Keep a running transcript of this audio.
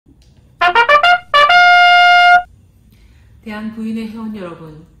대한부인회 회원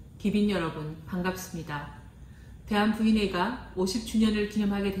여러분, 기빈 여러분 반갑습니다. 대한부인회가 50주년을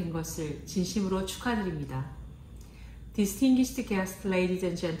기념하게 된 것을 진심으로 축하드립니다. Distinguished guests, ladies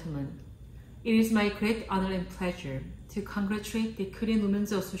and gentlemen, it is my great honor and pleasure to congratulate the Korean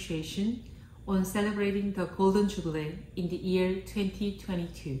Women's Association on celebrating the Golden Jubilee in the year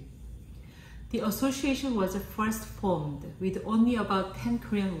 2022. The association was first formed with only about 10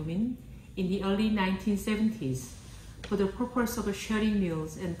 Korean women in the early 1970s for the purpose of sharing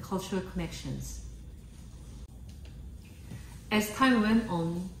meals and cultural connections. As time went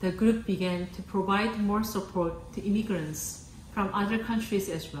on, the group began to provide more support to immigrants from other countries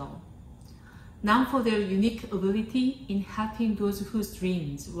as well. Known for their unique ability in helping those whose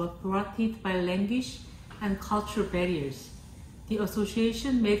dreams were thwarted by language and cultural barriers, the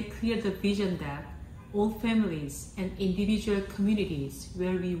association made clear the vision that all families and individual communities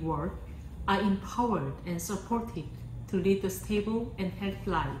where we work are empowered and supported to lead stable and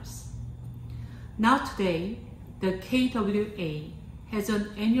healthy lives. Now today, the KWA has an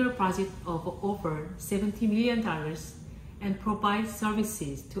annual budget of over $70 million and provides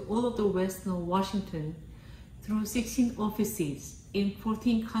services to all of the Western Washington through 16 offices in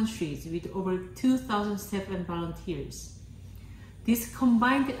 14 countries with over 2,000 staff and volunteers. This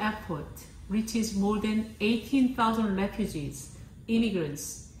combined effort reaches more than 18,000 refugees,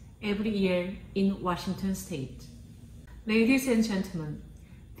 immigrants every year in Washington state. Ladies and gentlemen,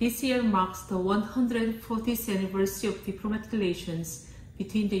 this year marks the 140th anniversary of diplomatic relations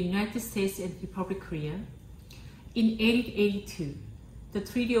between the United States and Republic of Korea. In 1882, the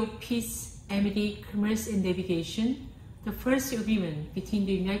Treaty of Peace, Amity, Commerce and Navigation, the first agreement between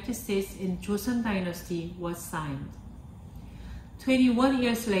the United States and Joseon Dynasty, was signed. 21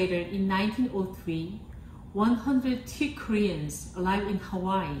 years later, in 1903, 102 Koreans alive in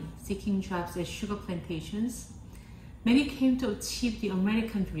Hawaii seeking jobs at sugar plantations. Many came to achieve the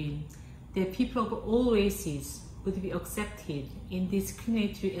American dream that people of all races would be accepted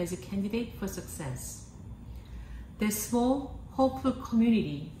indiscriminately as a candidate for success. The small, hopeful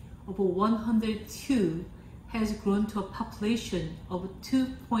community of 102 has grown to a population of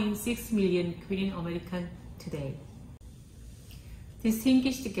 2.6 million Korean Americans today.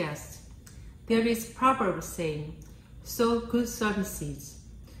 Distinguished guests, there is a proverb saying, "Sow good services,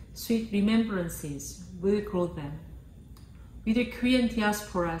 sweet remembrances will grow them." With the Korean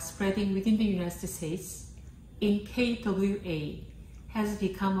diaspora spreading within the United States, KWA has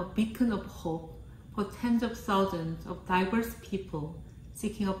become a beacon of hope for tens of thousands of diverse people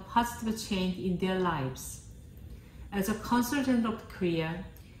seeking a positive change in their lives. As a Consul-General of Korea,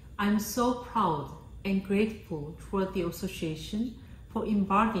 I am so proud and grateful toward the association for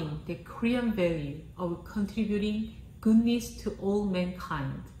embodying the Korean value of contributing goodness to all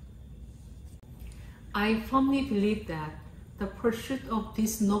mankind. I firmly believe that the pursuit of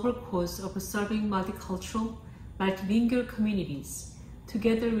this noble cause of serving multicultural, multilingual communities,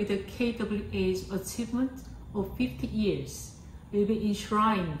 together with the KWA's achievement of 50 years, will be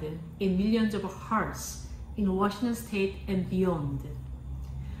enshrined in millions of hearts in Washington State and beyond.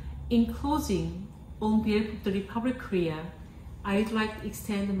 In closing, on behalf of the Republic of Korea, I'd like to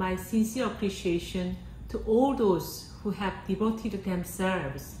extend my sincere appreciation to all those who have devoted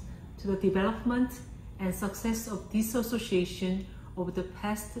themselves to the development and success of this association over the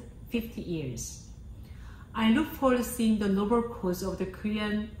past 50 years. I look forward to seeing the noble cause of the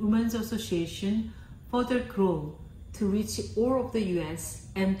Korean Women's Association further grow to reach all of the US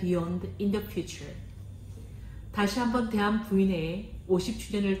and beyond in the future. 다시 한번 대한부인회의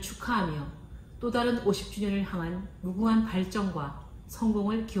 50주년을 축하하며 또 다른 50주년을 향한 무궁한 발전과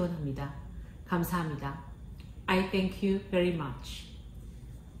성공을 기원합니다. 감사합니다. I thank you very much.